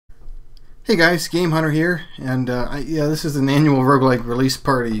Hey guys, Game Hunter here, and yeah, this is an annual roguelike release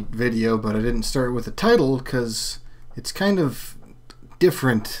party video, but I didn't start with a title because it's kind of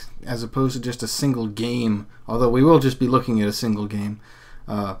different as opposed to just a single game, although we will just be looking at a single game.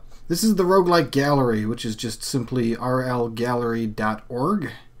 This is the Roguelike Gallery, which is just simply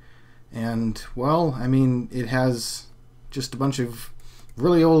rlgallery.org, and, well, I mean, it has just a bunch of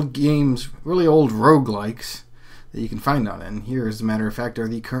really old games, really old roguelikes that you can find on it. And here, as a matter of fact, are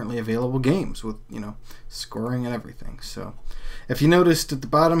the currently available games with, you know, scoring and everything. So if you noticed at the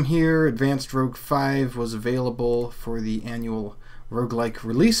bottom here, Advanced Rogue 5 was available for the annual roguelike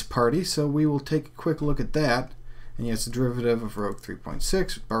release party, so we will take a quick look at that. And yeah, it's a derivative of Rogue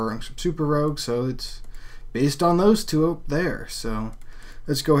 3.6, borrowing from Super Rogue, so it's based on those two up there. So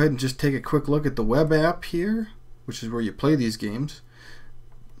let's go ahead and just take a quick look at the web app here, which is where you play these games.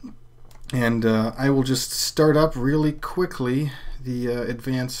 And I will just start up really quickly the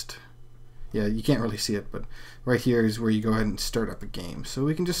advanced, yeah, you can't really see it, but right here is where you go ahead and start up a game. So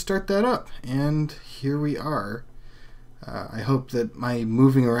we can just start that up, and here we are. I hope that my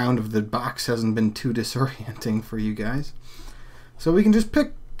moving around of the box hasn't been too disorienting for you guys. So we can just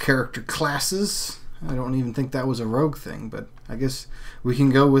pick character classes. I don't even think that was a rogue thing, but I guess we can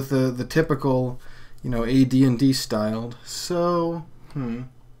go with the typical, you know, AD&D styled. So,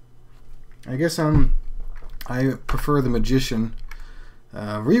 I guess I prefer the magician.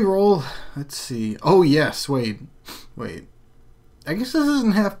 Reroll. Let's see. Oh yes. Wait. I guess this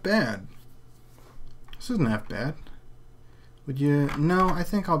isn't half bad. This isn't half bad. Would you? No, I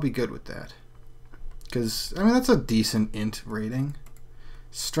think I'll be good with that. Because I mean that's a decent int rating.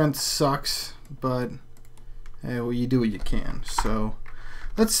 Strength sucks, but hey, well, you do what you can. So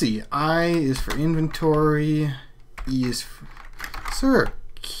let's see. I is for inventory. E is for. Is there a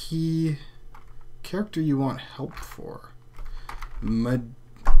key character you want help for? No.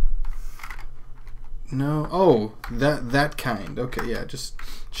 Oh, that kind. Okay, yeah, just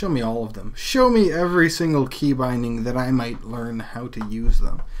show me all of them. Show me every single key binding that I might learn how to use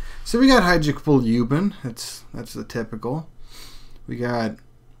them. So we got hijacable Euban. That's the typical. We got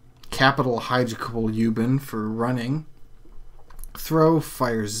capital hijacable Euban for running. Throw,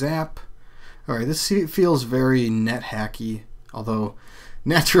 fire, zap. Alright, this feels very NetHacky, although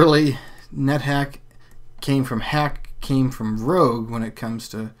naturally NetHack came from Rogue when it comes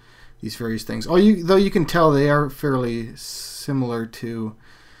to these various things. Though you can tell they are fairly similar to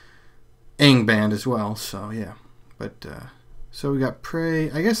Angband as well. So yeah, but so we got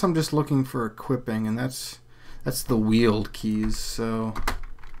prey. I guess I'm just looking for equipping, and that's the wield keys. So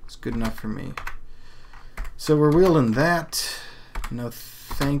it's good enough for me. So we're wielding that. No,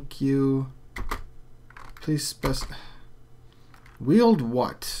 thank you. Please specify. Wield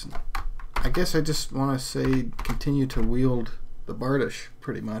what? I guess I just want to say continue to wield the Bardish,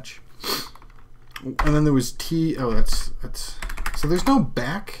 pretty much. And then there was T. Oh, that's. So there's no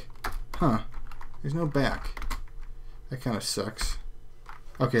back? Huh. There's no back. That kind of sucks.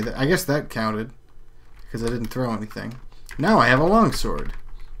 Okay, I guess that counted because I didn't throw anything. Now I have a longsword.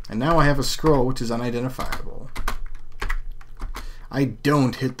 And now I have a scroll, which is unidentifiable. I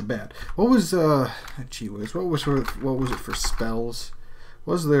don't hit the bat. What was, gee whiz, what was it for spells?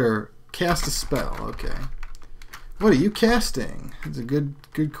 Was there cast a spell? Okay. What are you casting? That's a good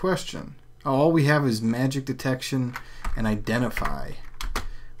question. Oh, all we have is magic detection and identify.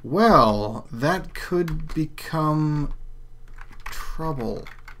 Well, that could become trouble.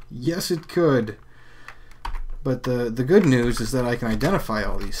 Yes, it could. But the good news is that I can identify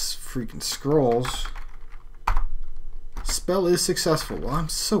all these freaking scrolls. Spell is successful. Well, I'm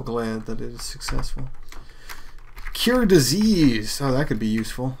so glad that it is successful. Cure disease. Oh, that could be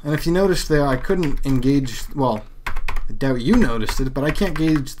useful. And if you notice there, I couldn't engage. Well, I doubt you noticed it, but I can't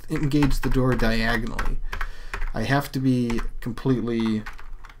engage the door diagonally. I have to be completely.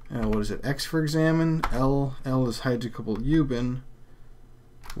 What is it? X for examine. L is hijacable Euban.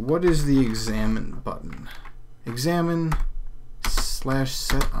 What is the examine button? Examine /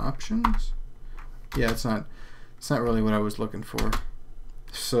 set options. Yeah, it's not really what I was looking for.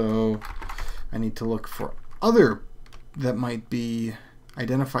 So I need to look for other that might be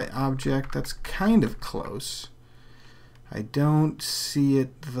identify object. That's kind of close. I don't see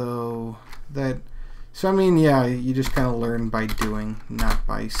it though. So I mean, yeah, you just kind of learn by doing, not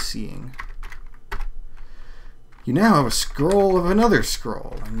by seeing. You now have a scroll of another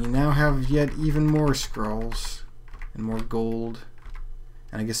scroll, and you now have yet even more scrolls and more gold.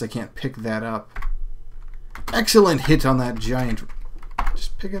 And I guess I can't pick that up. Excellent hit on that giant.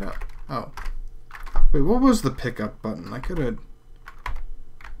 Just pick it up. Oh. Wait, what was the pickup button? I could have.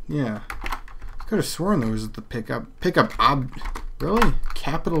 Yeah. I could have sworn there was the pickup. Really?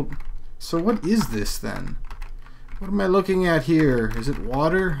 Capital So what is this then? What am I looking at here? Is it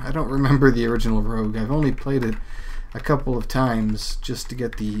water? I don't remember the original Rogue. I've only played it a couple of times just to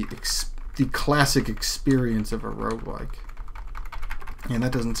get the classic experience of a roguelike. And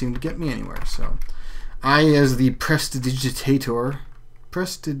that doesn't seem to get me anywhere, so I, as the prestidigitator,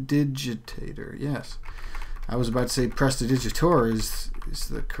 yes. I was about to say prestidigitator is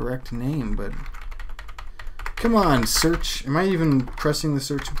the correct name, but come on, search. Am I even pressing the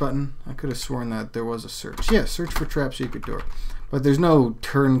search button? I could have sworn that there was a search. Yeah, search for trap secret door. But there's no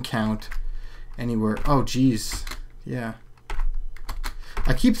turn count anywhere. Oh, geez. Yeah.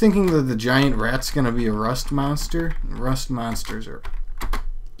 I keep thinking that the giant rat's going to be a rust monster. Rust monsters are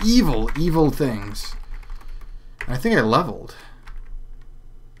evil, evil things. I think I leveled.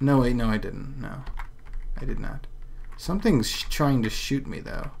 No, wait, no, I didn't. No, I did not. Something's trying to shoot me,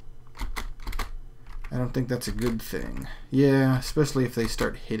 though. I don't think that's a good thing. Yeah, especially if they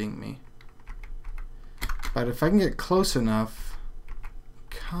start hitting me. But if I can get close enough...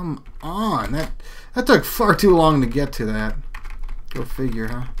 Come on! That took far too long to get to that. Go figure,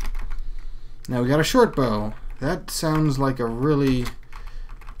 huh? Now we got a short bow. That sounds like a really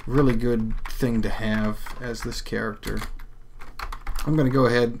good thing to have as this character. I'm going to go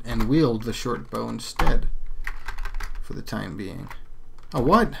ahead and wield the short bow instead for the time being. Oh,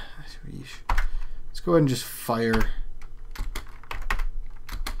 what? Let's go ahead and just fire.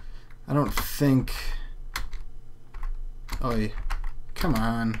 I don't think... Oh, come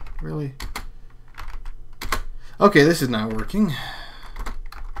on. Really? Okay, this is not working.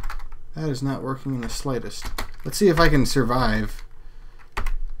 That is not working in the slightest. Let's see if I can survive.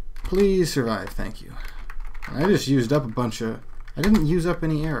 Please survive, thank you. I just used up a bunch of... I didn't use up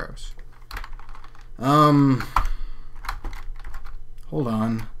any arrows. Hold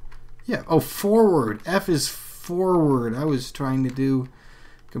on. Yeah, oh, forward. F is forward. I was trying to do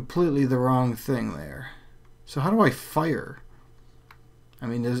completely the wrong thing there. So how do I fire? I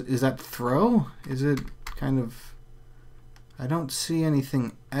mean, is that throw? Is it kind of... I don't see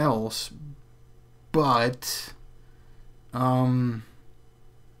anything else, but...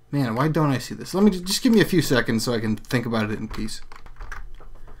 Man, why don't I see this? Let me just give me a few seconds so I can think about it in peace.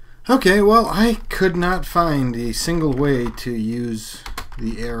 Okay, well, I could not find a single way to use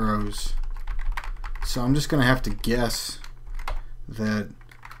the arrows. So I'm just going to have to guess that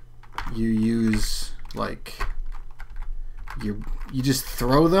you use, like, you just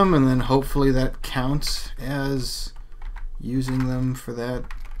throw them and then hopefully that counts as using them for that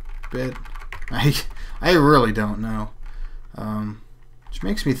bit. I really don't know. Which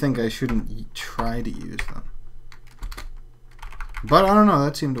makes me think I shouldn't try to use them. But I don't know,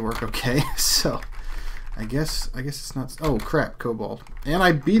 that seemed to work okay. So I guess it's not... Oh crap, Kobold. And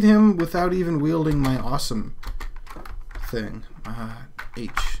I beat him without even wielding my awesome thing.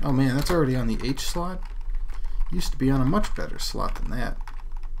 H. Oh man, that's already on the H slot? Used to be on a much better slot than that.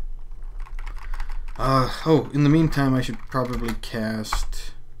 Oh, in the meantime I should probably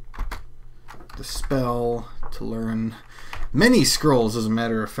cast the spell to learn many scrolls, as a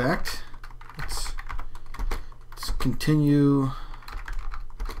matter of fact. Let's continue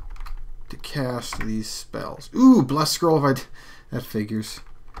to cast these spells. Ooh, Blessed Scroll of that figures.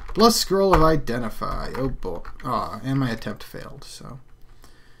 Blessed Scroll of Identify. Oh boy. And my attempt failed, so.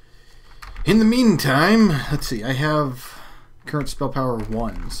 In the meantime, let's see, I have current spell power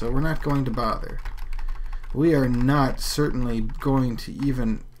 1, so we're not going to bother. We are not certainly going to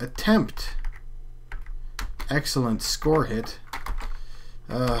even attempt excellent score hit.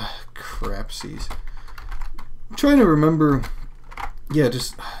 Crapsies. I'm trying to remember. Yeah,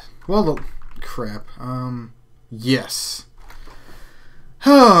 just... Well, crap. Yes.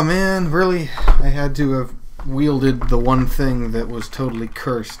 Oh, man, really? I had to have wielded the one thing that was totally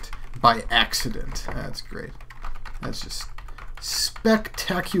cursed by accident. That's great. That's just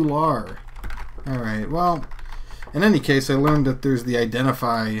spectacular. Alright, well, in any case, I learned that there's the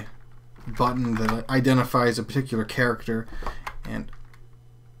identify button that identifies a particular character, and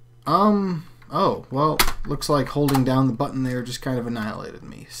oh, well, looks like holding down the button there just kind of annihilated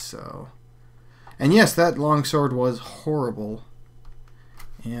me, so. And yes, that longsword was horrible,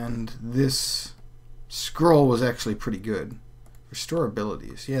 and this scroll was actually pretty good. Restore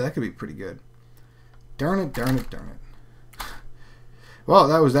abilities, yeah, that could be pretty good. Darn it, darn it, darn it. Well,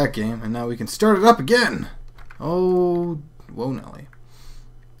 that was that game, and now we can start it up again. Oh, whoa, Nelly.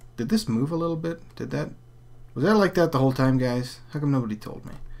 Did this move a little bit? Was that like that the whole time, guys? How come nobody told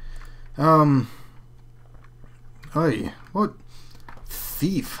me? Hey, what?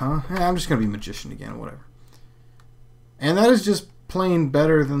 Thief, huh? I'm just gonna be magician again, whatever. And that is just plain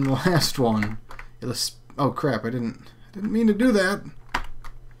better than the last one. Oh crap! I didn't mean to do that.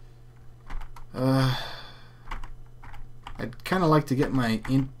 I'd kind of like to get my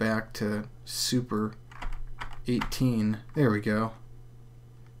int back to super 18. There we go.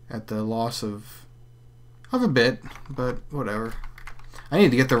 At the loss of a bit, but whatever. I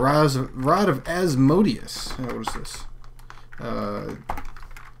need to get the Rod of Asmodeus. What is this?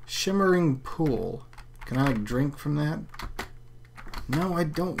 Shimmering Pool. Can I drink from that? No, I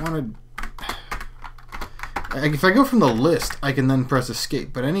don't want to. If I go from the list, I can then press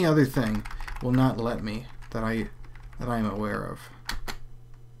escape, but any other thing will not let me that I'm aware of.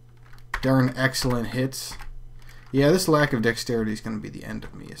 Darn excellent hits. Yeah, this lack of dexterity is going to be the end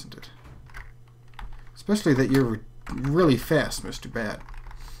of me, isn't it? Especially that you're really fast, Mr. Bat.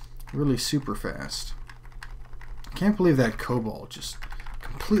 Really super fast. I can't believe that kobold just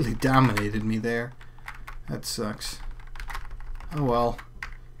completely dominated me there. That sucks. Oh well.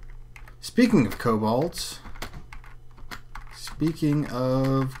 Speaking of kobolds.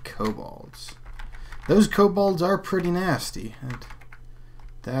 Those kobolds are pretty nasty. And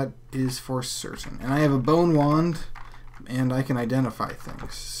that is for certain. And I have a bone wand, and I can identify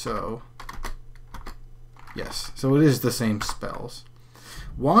things. So, yes. So it is the same spells.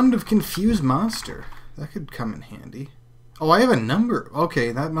 Wand of Confused Monster. That could come in handy. Oh, I have a number.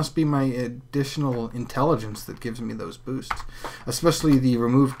 Okay, that must be my additional intelligence that gives me those boosts. Especially the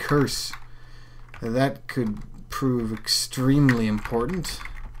Remove Curse. That could prove extremely important.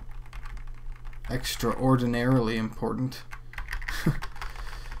 Extraordinarily important.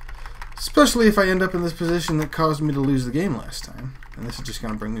 Especially if I end up in this position that caused me to lose the game last time. And this is just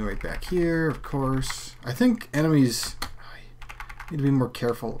going to bring me right back here, of course. I think enemies... I need to be more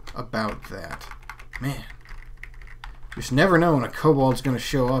careful about that. Man. You just never know when a kobold's going to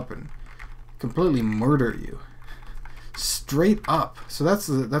show up and completely murder you. Straight up. So that's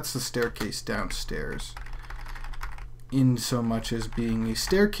the staircase downstairs. In so much as being a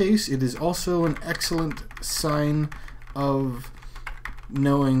staircase, it is also an excellent sign of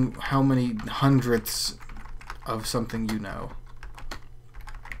knowing how many hundredths of something you know.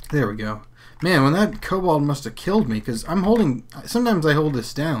 There we go. Man, when that kobold must have killed me, because I'm holding... Sometimes I hold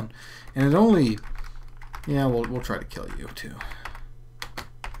this down, and it only... Yeah, we'll try to kill you, too.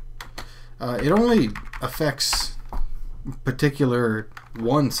 It only affects particular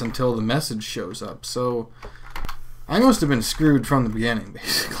once until the message shows up, so... I must have been screwed from the beginning,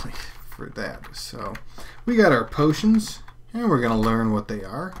 basically, for that. So, we got our potions, and we're going to learn what they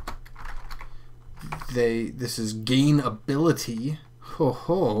are. This is gain ability. Ho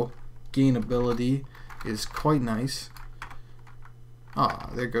ho. Gain ability is quite nice. Ah,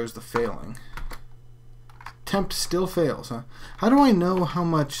 there goes the failing. Tempt still fails, huh? How do I know how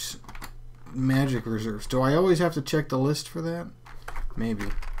much magic reserves? Do I always have to check the list for that? Maybe.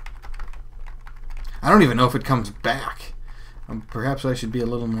 I don't even know if it comes back. Perhaps I should be a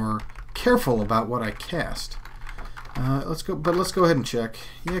little more careful about what I cast. Let's go ahead and check.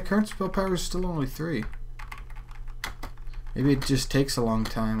 Yeah, current spell power is still only 3. Maybe it just takes a long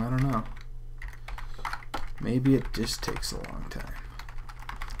time. I don't know. Maybe it just takes a long time.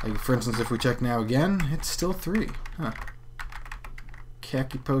 Like, for instance, if we check now again, it's still 3. Huh.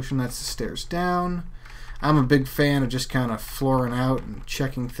 Khaki potion, that's the stairs down. I'm a big fan of just kind of flooring out and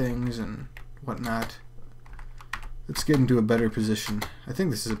checking things and whatnot. Let's get into a better position. I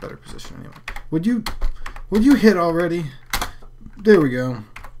think this is a better position anyway. Would you hit already? There we go.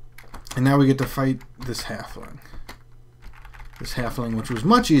 And now we get to fight this halfling. This halfling, which was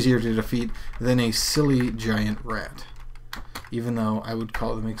much easier to defeat than a silly giant rat. Even though I would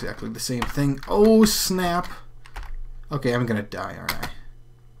call them exactly the same thing. Oh, snap. Okay, I'm gonna die, aren't I?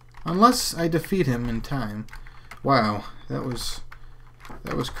 Unless I defeat him in time. Wow, that was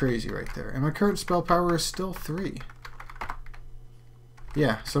crazy right there. And my current spell power is still 3.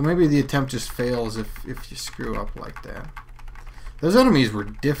 Yeah, so maybe the attempt just fails if you screw up like that. Those enemies were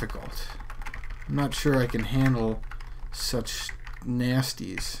difficult. I'm not sure I can handle such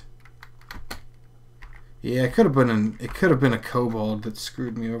nasties. Yeah, it could have been a kobold that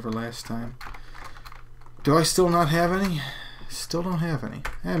screwed me over last time. Do I still not have any? Still don't have any.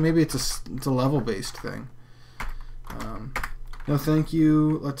 Yeah, maybe it's a level-based thing. No, thank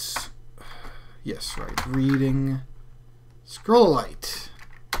you. Let's... Yes, right. Reading. Scroll light.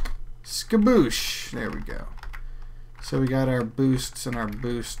 Skaboosh. There we go. So we got our boosts, and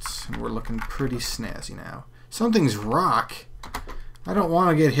we're looking pretty snazzy now. Something's rock. I don't want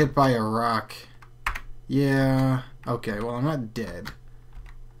to get hit by a rock. Yeah. Okay, well, I'm not dead.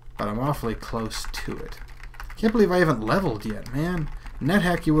 But I'm awfully close to it. Can't believe I haven't leveled yet, man.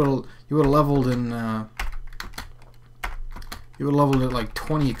 NetHack, you would have leveled in... You would have leveled at like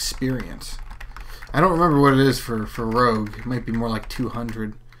 20 experience. I don't remember what it is for Rogue. It might be more like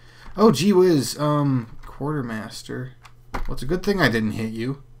 200. Oh, gee whiz. Quartermaster. Well, it's a good thing I didn't hit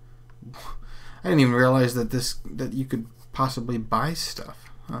you. I didn't even realize that you could possibly buy stuff.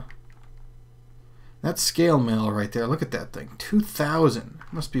 Huh. That's scale mail right there. Look at that thing. 2,000.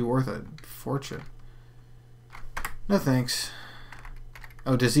 Must be worth a fortune. No thanks.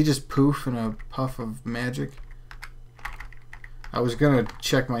 Oh, does he just poof in a puff of magic? I was gonna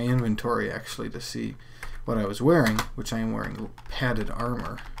check my inventory actually to see what I was wearing, which I am wearing padded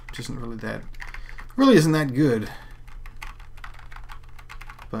armor, which isn't really isn't that good.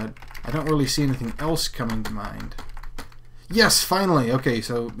 But I don't really see anything else coming to mind. Yes, finally. Okay,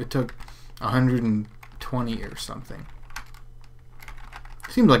 so it took 120 or something.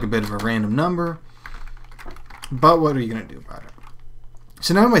 Seems like a bit of a random number, but what are you gonna do about it?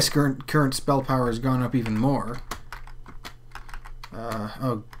 So now my current spell power has gone up even more.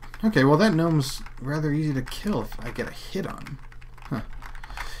 Oh, okay. Well, that gnome's rather easy to kill if I get a hit on him. Huh.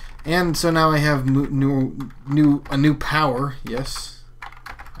 And so now I have a new power. Yes,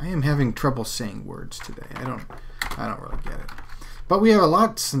 I am having trouble saying words today. I don't really get it. But we have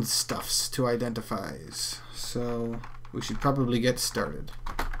lots of stuffs to identify, so we should probably get started.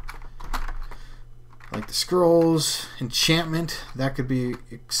 Like the scrolls, enchantment, that could be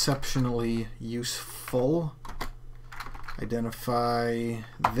exceptionally useful. Identify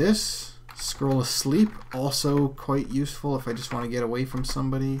this. Scroll of sleep, also quite useful if I just want to get away from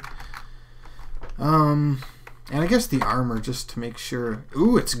somebody. And I guess the armor, just to make sure.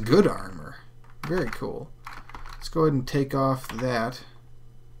 Ooh, it's good armor. Very cool. Let's go ahead and take off that.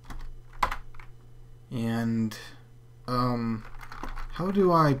 And how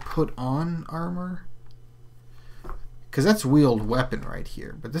do I put on armor? Because that's wield weapon right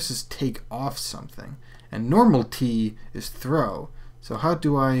here, but this is take off something. And normal T is throw. So how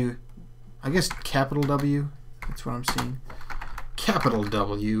do I guess capital W, that's what I'm seeing. Capital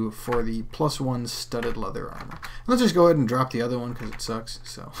W for the +1 studded leather armor. Let's just go ahead and drop the other one because it sucks.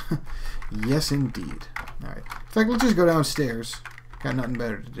 So, yes indeed. Alright. In fact, let's just go downstairs. Got nothing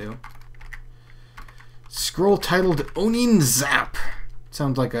better to do. Scroll titled Onin Zap.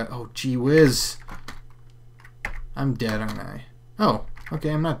 Sounds like a, oh gee whiz. I'm dead, aren't I? Oh,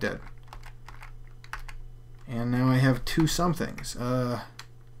 okay, I'm not dead. And now I have two somethings.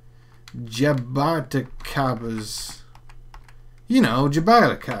 Jabatakabas. You know,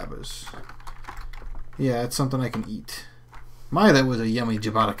 Jabatakabas. Yeah, it's something I can eat. My, that was a yummy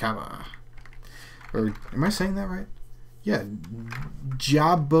Jabatakaba. Or, am I saying that right? Yeah,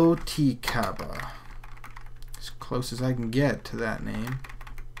 Jabotikaba. As close as I can get to that name.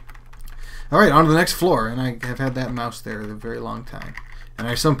 Alright, on to the next floor. And I have had that mouse there a very long time.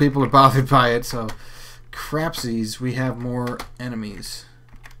 And some people are bothered by it, so crapsies, we have more enemies.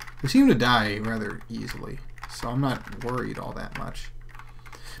 Who seem to die rather easily, so I'm not worried all that much.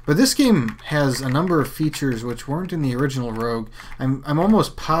 But this game has a number of features which weren't in the original Rogue. I'm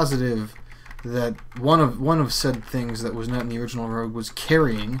almost positive that one of said things that was not in the original Rogue was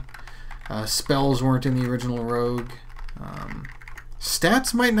carrying. Spells weren't in the original Rogue.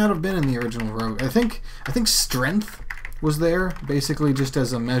 Stats might not have been in the original Rogue. I think strength was there, basically just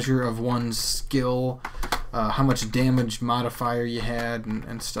as a measure of one's skill, how much damage modifier you had,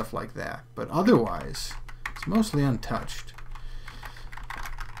 and stuff like that. But otherwise, it's mostly untouched.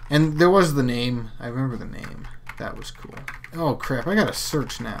 And there was the name. I remember the name. That was cool. Oh crap, I gotta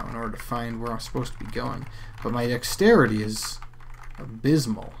search now in order to find where I'm supposed to be going. But my dexterity is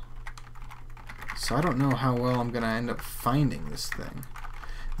abysmal. So I don't know how well I'm gonna end up finding this thing.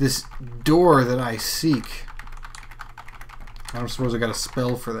 This door that I seek. I don't suppose I got a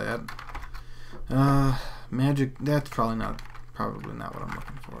spell for that. Magic, that's probably not what I'm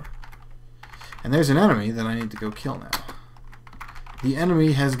looking for. And there's an enemy that I need to go kill now. The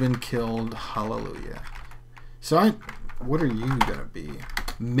enemy has been killed. Hallelujah. So what are you gonna be?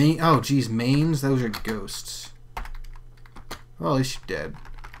 Oh geez, mains? Those are ghosts. Well, at least you're dead.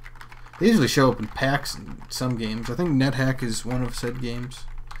 They usually show up in packs in some games. I think NetHack is one of said games.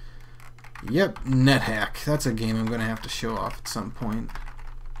 Yep, NetHack. That's a game I'm going to have to show off at some point.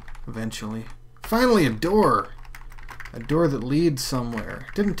 Eventually. Finally, a door! A door that leads somewhere.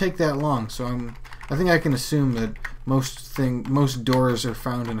 Didn't take that long, so I think I can assume that most doors are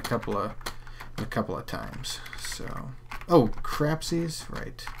found in a couple of times. So, oh, crapsies?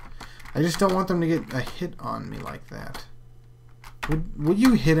 Right. I just don't want them to get a hit on me like that. Would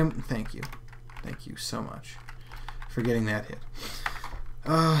you hit him? Thank you. Thank you so much for getting that hit.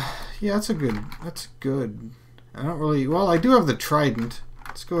 Yeah, that's good. I don't really, well, I do have the trident.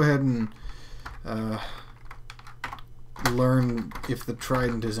 Let's go ahead and learn if the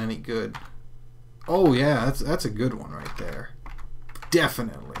trident is any good. Oh yeah, that's a good one right there.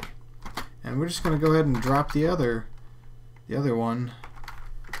 Definitely. And we're just going to go ahead and drop the other one.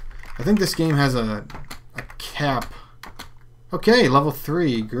 I think this game has a cap. Okay, level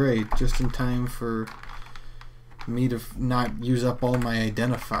 3, great. Just in time for me to not use up all my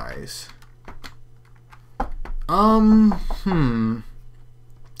identifies. Any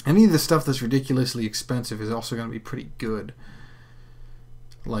of the stuff that's ridiculously expensive is also going to be pretty good.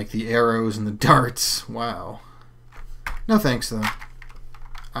 Like the arrows and the darts. Wow. No thanks, though.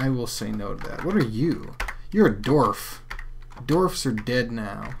 I will say no to that. What are you? You're a dwarf. Dwarfs are dead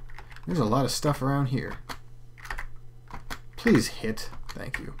now. There's a lot of stuff around here. Please hit.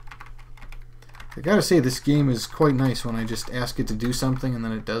 Thank you. I gotta say, this game is quite nice when I just ask it to do something and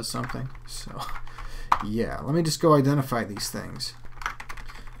then it does something. So, yeah. Let me just go identify these things.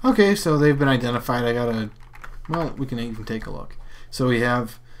 Okay, so they've been identified. I gotta... Well, we can even take a look. So we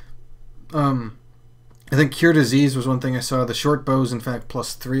have... I think Cure Disease was one thing I saw. The short bow's, in fact,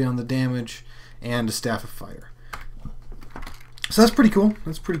 +3 on the damage. And a Staff of Fire. So that's pretty cool.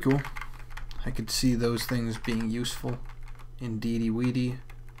 That's pretty cool. I could see those things being useful. Indeedy weedy.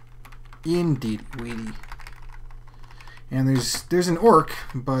 Indeedy weedy. And there's an orc,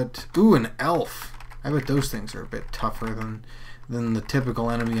 but... Ooh, an elf. I bet those things are a bit tougher than the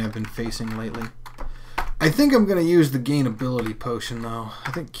typical enemy I've been facing lately. I think I'm going to use the gain ability potion, though.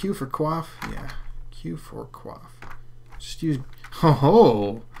 I think Q for quaff. Yeah. Q for quaff. Just use...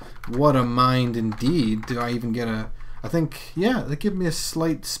 Oh, what a mind indeed. Do I even get a... I think, yeah, they give me a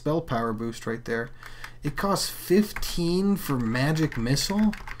slight spell power boost right there. It costs 15 for magic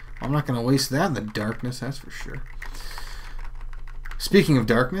missile. I'm not going to waste that in the darkness, that's for sure. Speaking of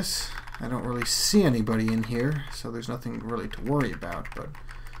darkness, I don't really see anybody in here, so there's nothing really to worry about. But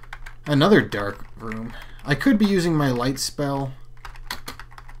another dark room. I could be using my light spell.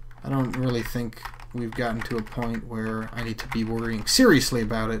 I don't really think we've gotten to a point where I need to be worrying seriously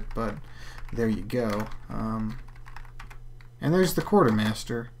about it, but there you go. And there's the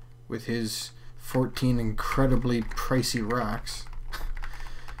Quartermaster with his 14 incredibly pricey rocks.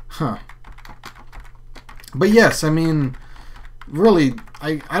 Huh. But yes, I mean, really,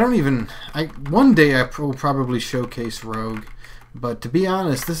 I don't even... one day I will probably showcase Rogue, but to be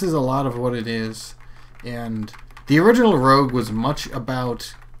honest, this is a lot of what it is. And the original Rogue was much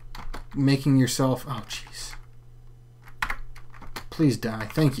about making yourself... Oh, jeez. Please die.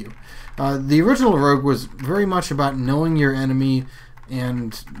 Thank you. The original Rogue was very much about knowing your enemy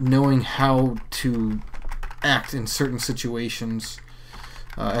and knowing how to act in certain situations,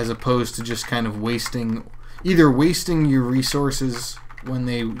 as opposed to just kind of either wasting your resources when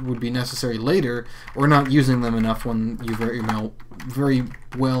they would be necessary later, or not using them enough when you very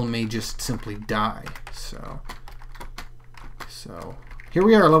well may just simply die. So here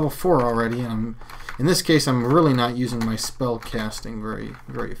we are, level 4 already, and in this case I'm really not using my spell casting very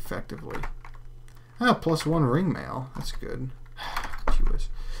effectively. Ah, +1 ring mail. That's good. Jeez.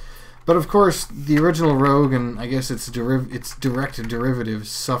 But of course, the original Rogue and I guess its direct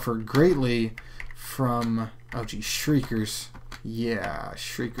derivatives suffered greatly from... Oh geez, Shriekers. Yeah,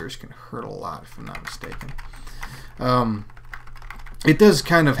 Shriekers can hurt a lot if I'm not mistaken. It does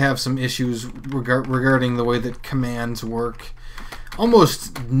kind of have some issues regarding the way that commands work.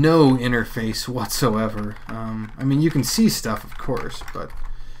 Almost no interface whatsoever. I mean, you can see stuff, of course, but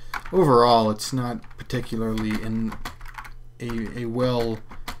overall, it's not particularly in a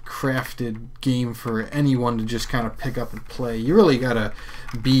well-crafted game for anyone to just kind of pick up and play. You really gotta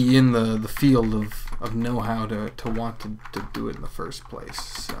be in the field of know-how to want to do it in the first place.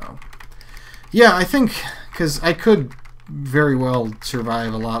 So, yeah, I think, because I could very well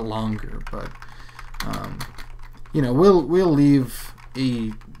survive a lot longer, but you know, we'll leave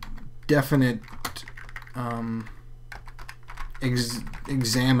a definite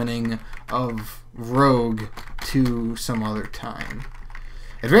examining of Rogue to some other time.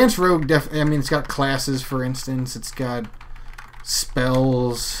 Advanced Rogue, I mean, it's got classes, for instance, it's got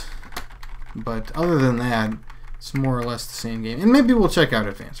spells, but other than that, it's more or less the same game. And maybe we'll check out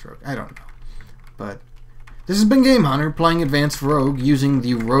Advanced Rogue, I don't know. But this has been Game Hunter playing Advanced Rogue using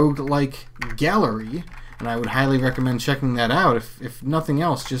the Roguelike gallery, and I would highly recommend checking that out, if nothing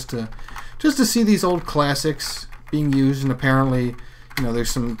else, just to see these old classics being used. And apparently, you know, there's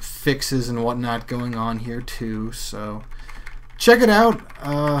some fixes and whatnot going on here too. So check it out.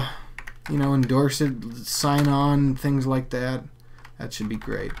 You know, endorse it, sign on, things like that. That should be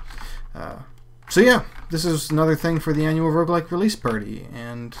great. So yeah, this is another thing for the annual Roguelike release party,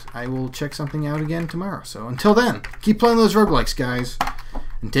 and I will check something out again tomorrow. So until then, keep playing those roguelikes, guys,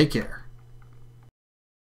 and take care.